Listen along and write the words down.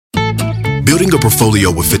Building a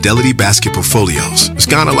portfolio with Fidelity Basket Portfolios is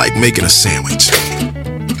kind of like making a sandwich.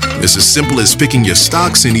 It's as simple as picking your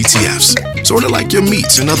stocks and ETFs, sort of like your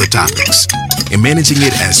meats and other toppings, and managing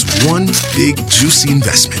it as one big, juicy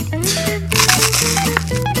investment.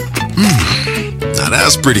 Now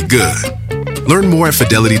that's pretty good. Learn more at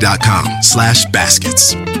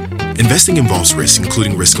fidelity.com/baskets. Investing involves risk,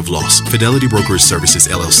 including risk of loss. Fidelity Brokerage Services,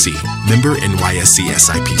 LLC. Member NYSE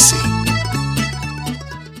SIPC.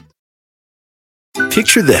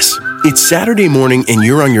 Picture this. It's Saturday morning and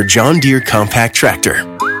you're on your John Deere compact tractor.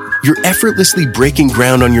 You're effortlessly breaking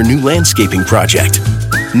ground on your new landscaping project.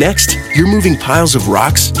 Next, you're moving piles of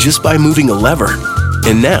rocks just by moving a lever.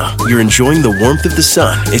 And now, you're enjoying the warmth of the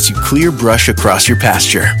sun as you clear brush across your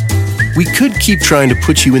pasture. We could keep trying to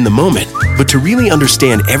put you in the moment, but to really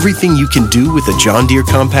understand everything you can do with a John Deere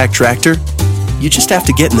compact tractor, you just have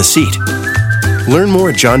to get in the seat. Learn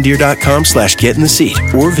more at johndeere.com/get-in-the-seat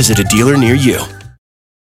or visit a dealer near you.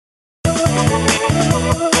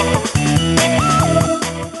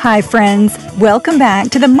 Hi, friends. Welcome back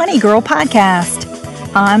to the Money Girl Podcast.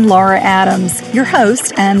 I'm Laura Adams, your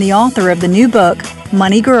host and the author of the new book,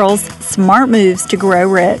 Money Girls, Smart Moves to Grow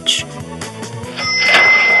Rich.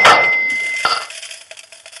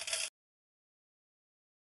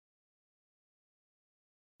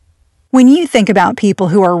 When you think about people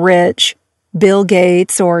who are rich, Bill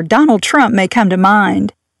Gates or Donald Trump may come to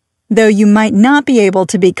mind. Though you might not be able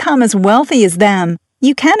to become as wealthy as them,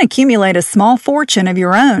 you can accumulate a small fortune of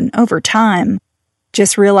your own over time.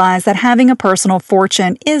 Just realize that having a personal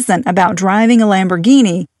fortune isn't about driving a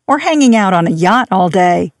Lamborghini or hanging out on a yacht all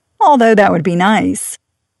day, although that would be nice.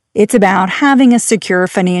 It's about having a secure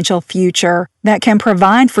financial future that can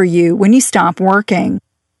provide for you when you stop working.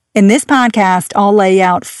 In this podcast, I'll lay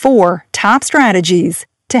out 4 top strategies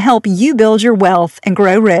to help you build your wealth and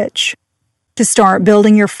grow rich. To start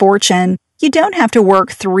building your fortune, you don't have to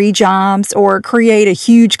work 3 jobs or create a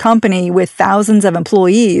huge company with thousands of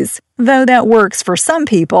employees, though that works for some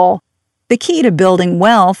people. The key to building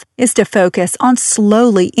wealth is to focus on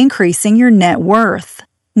slowly increasing your net worth.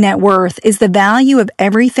 Net worth is the value of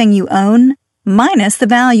everything you own minus the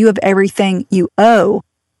value of everything you owe.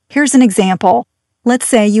 Here's an example. Let's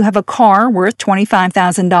say you have a car worth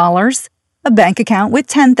 $25,000, a bank account with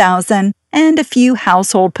 $10,000, and a few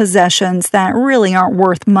household possessions that really aren't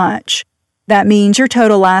worth much. That means your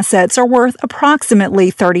total assets are worth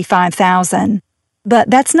approximately $35,000. But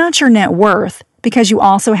that's not your net worth because you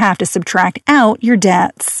also have to subtract out your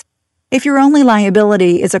debts. If your only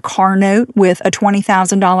liability is a car note with a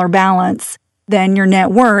 $20,000 balance, then your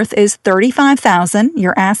net worth is $35,000,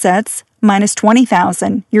 your assets, minus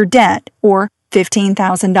 $20,000, your debt, or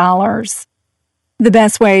 $15,000. The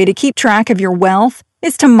best way to keep track of your wealth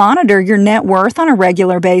is to monitor your net worth on a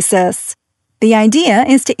regular basis. The idea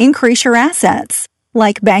is to increase your assets,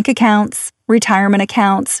 like bank accounts, retirement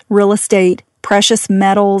accounts, real estate, precious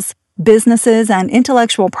metals, businesses, and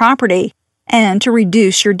intellectual property, and to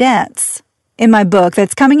reduce your debts. In my book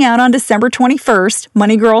that's coming out on December 21st,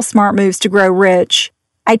 Money Girl Smart Moves to Grow Rich,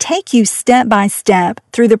 I take you step by step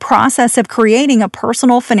through the process of creating a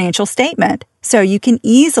personal financial statement so you can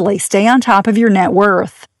easily stay on top of your net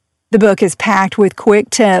worth. The book is packed with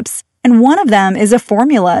quick tips, and one of them is a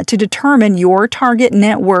formula to determine your target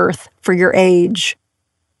net worth for your age.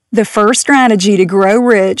 The first strategy to grow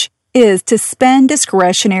rich is to spend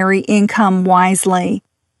discretionary income wisely.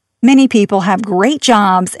 Many people have great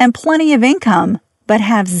jobs and plenty of income, but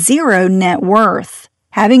have zero net worth.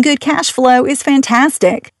 Having good cash flow is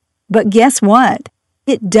fantastic, but guess what?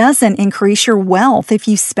 It doesn't increase your wealth if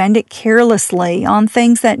you spend it carelessly on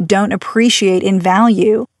things that don't appreciate in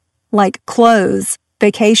value, like clothes,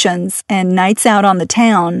 vacations, and nights out on the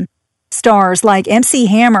town. Stars like MC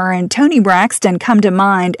Hammer and Toni Braxton come to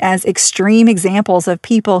mind as extreme examples of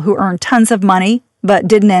people who earned tons of money but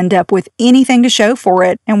didn't end up with anything to show for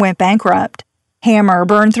it and went bankrupt. Hammer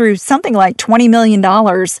burned through something like $20 million,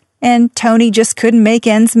 and Toni just couldn't make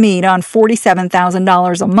ends meet on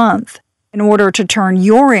 $47,000 a month. In order to turn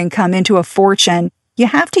your income into a fortune, you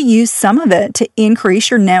have to use some of it to increase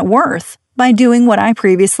your net worth by doing what I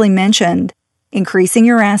previously mentioned. Increasing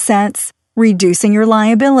your assets, reducing your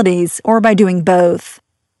liabilities, or by doing both.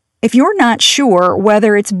 If you're not sure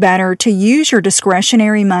whether it's better to use your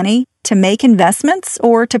discretionary money to make investments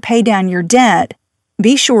or to pay down your debt,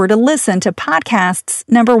 be sure to listen to podcasts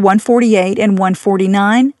number 148 and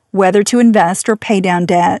 149, Whether to Invest or Pay Down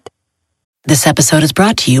Debt. This episode is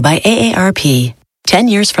brought to you by AARP. 10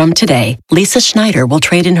 years from today, Lisa Schneider will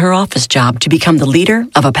trade in her office job to become the leader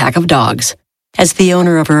of a pack of dogs. As the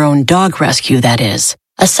owner of her own dog rescue, that is.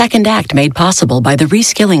 A second act made possible by the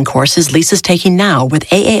reskilling courses Lisa's taking now with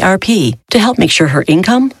AARP to help make sure her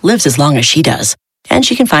income lives as long as she does. And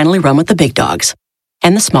she can finally run with the big dogs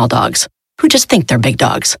and the small dogs who just think they're big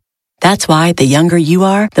dogs. That's why the younger you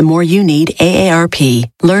are, the more you need AARP.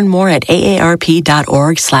 Learn more at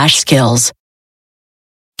aarp.org/skills.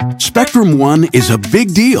 Spectrum One is a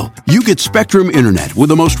big deal. You get Spectrum Internet with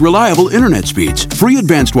the most reliable internet speeds, free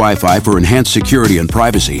advanced Wi-Fi for enhanced security and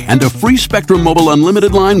privacy, and a free Spectrum Mobile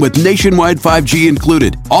Unlimited line with nationwide 5G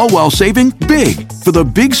included, all while saving big. For the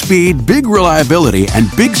big speed, big reliability, and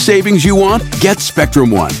big savings you want, get Spectrum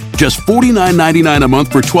One. Just $49.99 a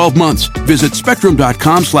month for 12 months. Visit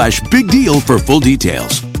spectrum.com/big deal for full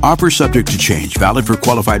details. Offer subject to change. Valid for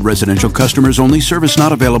qualified residential customers only. Service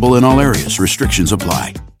not available in all areas. Restrictions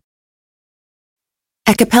apply.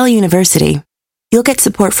 At Capella University, you'll get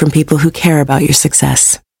support from people who care about your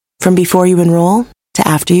success. From before you enroll to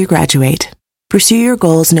after you graduate, pursue your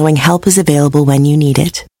goals knowing help is available when you need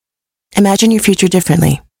it. Imagine your future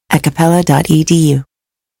differently at capella.edu.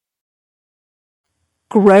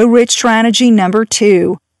 Grow Rich strategy number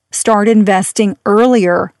 2. Start investing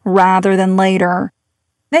earlier rather than later.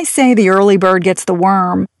 They say the early bird gets the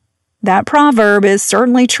worm. That proverb is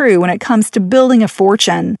certainly true when it comes to building a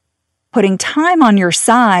fortune. Putting time on your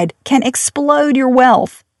side can explode your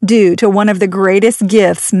wealth due to one of the greatest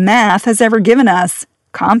gifts math has ever given us,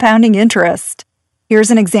 compounding interest.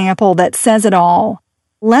 Here's an example that says it all.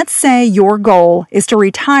 Let's say your goal is to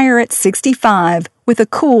retire at 65 with a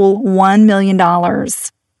cool $1 million.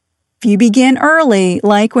 If you begin early,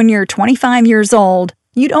 like when you're 25 years old,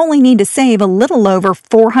 you'd only need to save a little over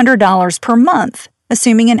 $400 per month,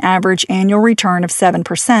 assuming an average annual return of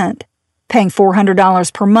 7%. Paying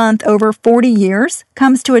 $400 per month over 40 years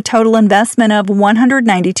comes to a total investment of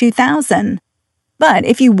 $192,000. But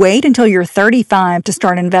if you wait until you're 35 to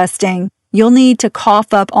start investing, you'll need to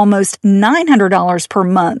cough up almost $900 per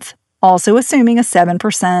month, also assuming a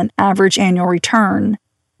 7% average annual return.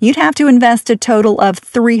 You'd have to invest a total of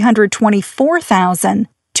 $324,000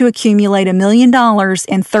 to accumulate $1 million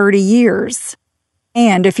in 30 years.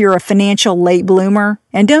 And if you're a financial late bloomer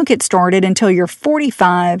and don't get started until you're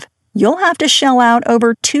 45, you'll have to shell out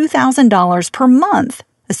over $2,000 per month,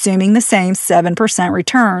 assuming the same 7%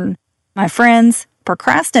 return. My friends,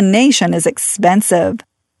 procrastination is expensive.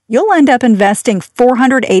 You'll end up investing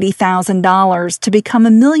 $480,000 to become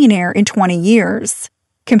a millionaire in 20 years.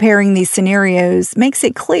 Comparing these scenarios makes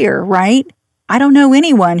it clear, right? I don't know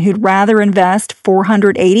anyone who'd rather invest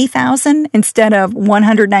 $480,000 instead of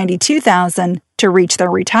 $192,000 to reach their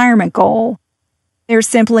retirement goal. There's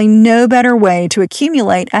simply no better way to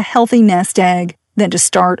accumulate a healthy nest egg than to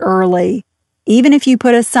start early. Even if you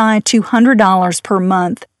put aside $200 per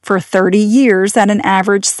month for 30 years at an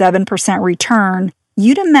average 7% return,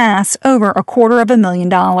 you'd amass over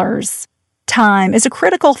 $250,000. Time is a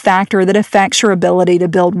critical factor that affects your ability to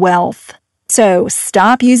build wealth. So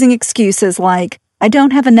stop using excuses like, I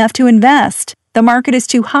don't have enough to invest, the market is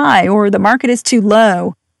too high, or the market is too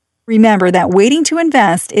low. Remember that waiting to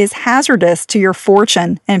invest is hazardous to your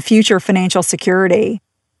fortune and future financial security.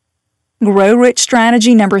 Grow Rich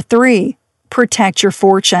strategy number 3. Protect your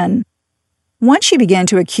fortune. Once you begin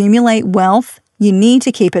to accumulate wealth, you need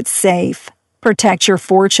to keep it safe. Protect your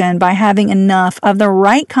fortune by having enough of the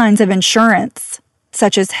right kinds of insurance,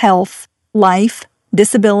 such as health, life,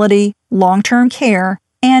 disability, long-term care,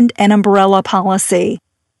 and an umbrella policy.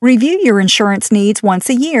 Review your insurance needs once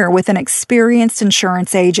a year with an experienced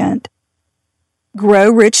insurance agent. Grow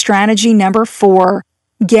Rich strategy number 4.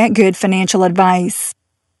 Get good financial advice.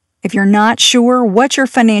 If you're not sure what your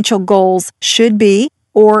financial goals should be,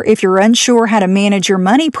 or if you're unsure how to manage your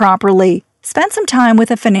money properly, spend some time with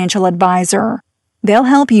a financial advisor. They'll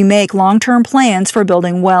help you make long-term plans for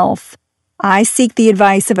building wealth. I seek the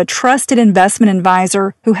advice of a trusted investment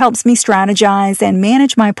advisor who helps me strategize and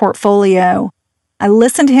manage my portfolio. I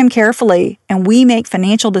listen to him carefully, and we make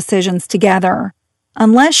financial decisions together.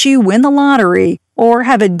 Unless you win the lottery or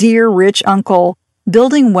have a dear rich uncle,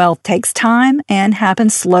 building wealth takes time and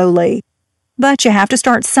happens slowly. But you have to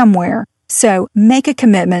start somewhere, so make a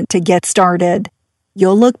commitment to get started.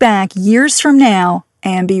 You'll look back years from now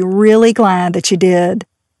and be really glad that you did.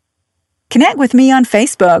 Connect with me on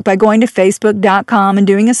Facebook by going to facebook.com and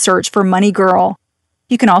doing a search for Money Girl.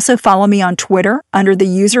 You can also follow me on Twitter under the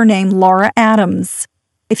username Laura Adams.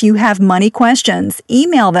 If you have money questions,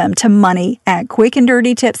 email them to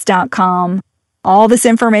money@quickanddirtytips.com. All this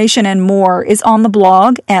information and more is on the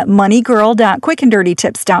blog at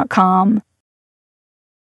moneygirl.quickanddirtytips.com.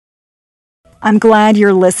 I'm glad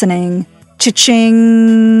you're listening.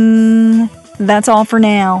 Cha-ching! That's all for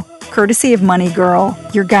now, courtesy of Money Girl,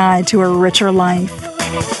 your guide to a richer life.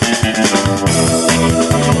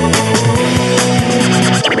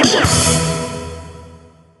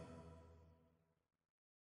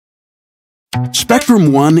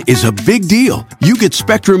 Spectrum One is a big deal. You get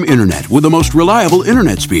Spectrum Internet with the most reliable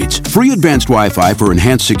internet speeds, free advanced Wi-Fi for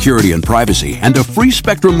enhanced security and privacy, and a free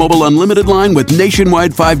Spectrum Mobile Unlimited line with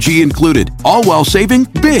nationwide 5G included, all while saving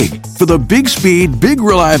big. For the big speed, big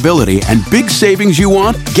reliability, and big savings you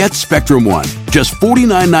want, get Spectrum One. Just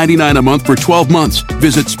 $49.99 a month for 12 months.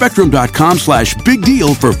 Visit spectrum.com/big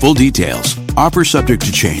deal for full details. Offer subject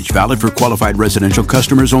to change. Valid for qualified residential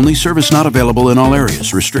customers only. Service not available in all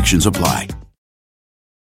areas. Restrictions apply.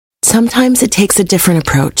 Sometimes it takes a different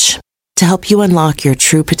approach to help you unlock your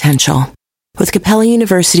true potential. With Capella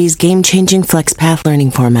University's game-changing FlexPath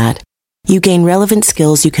learning format, you gain relevant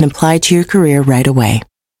skills you can apply to your career right away.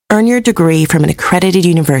 Earn your degree from an accredited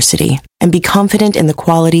university and be confident in the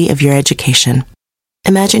quality of your education.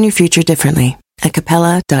 Imagine your future differently at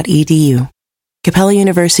capella.edu. Capella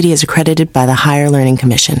University is accredited by the Higher Learning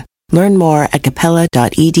Commission. Learn more at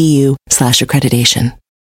capella.edu/accreditation.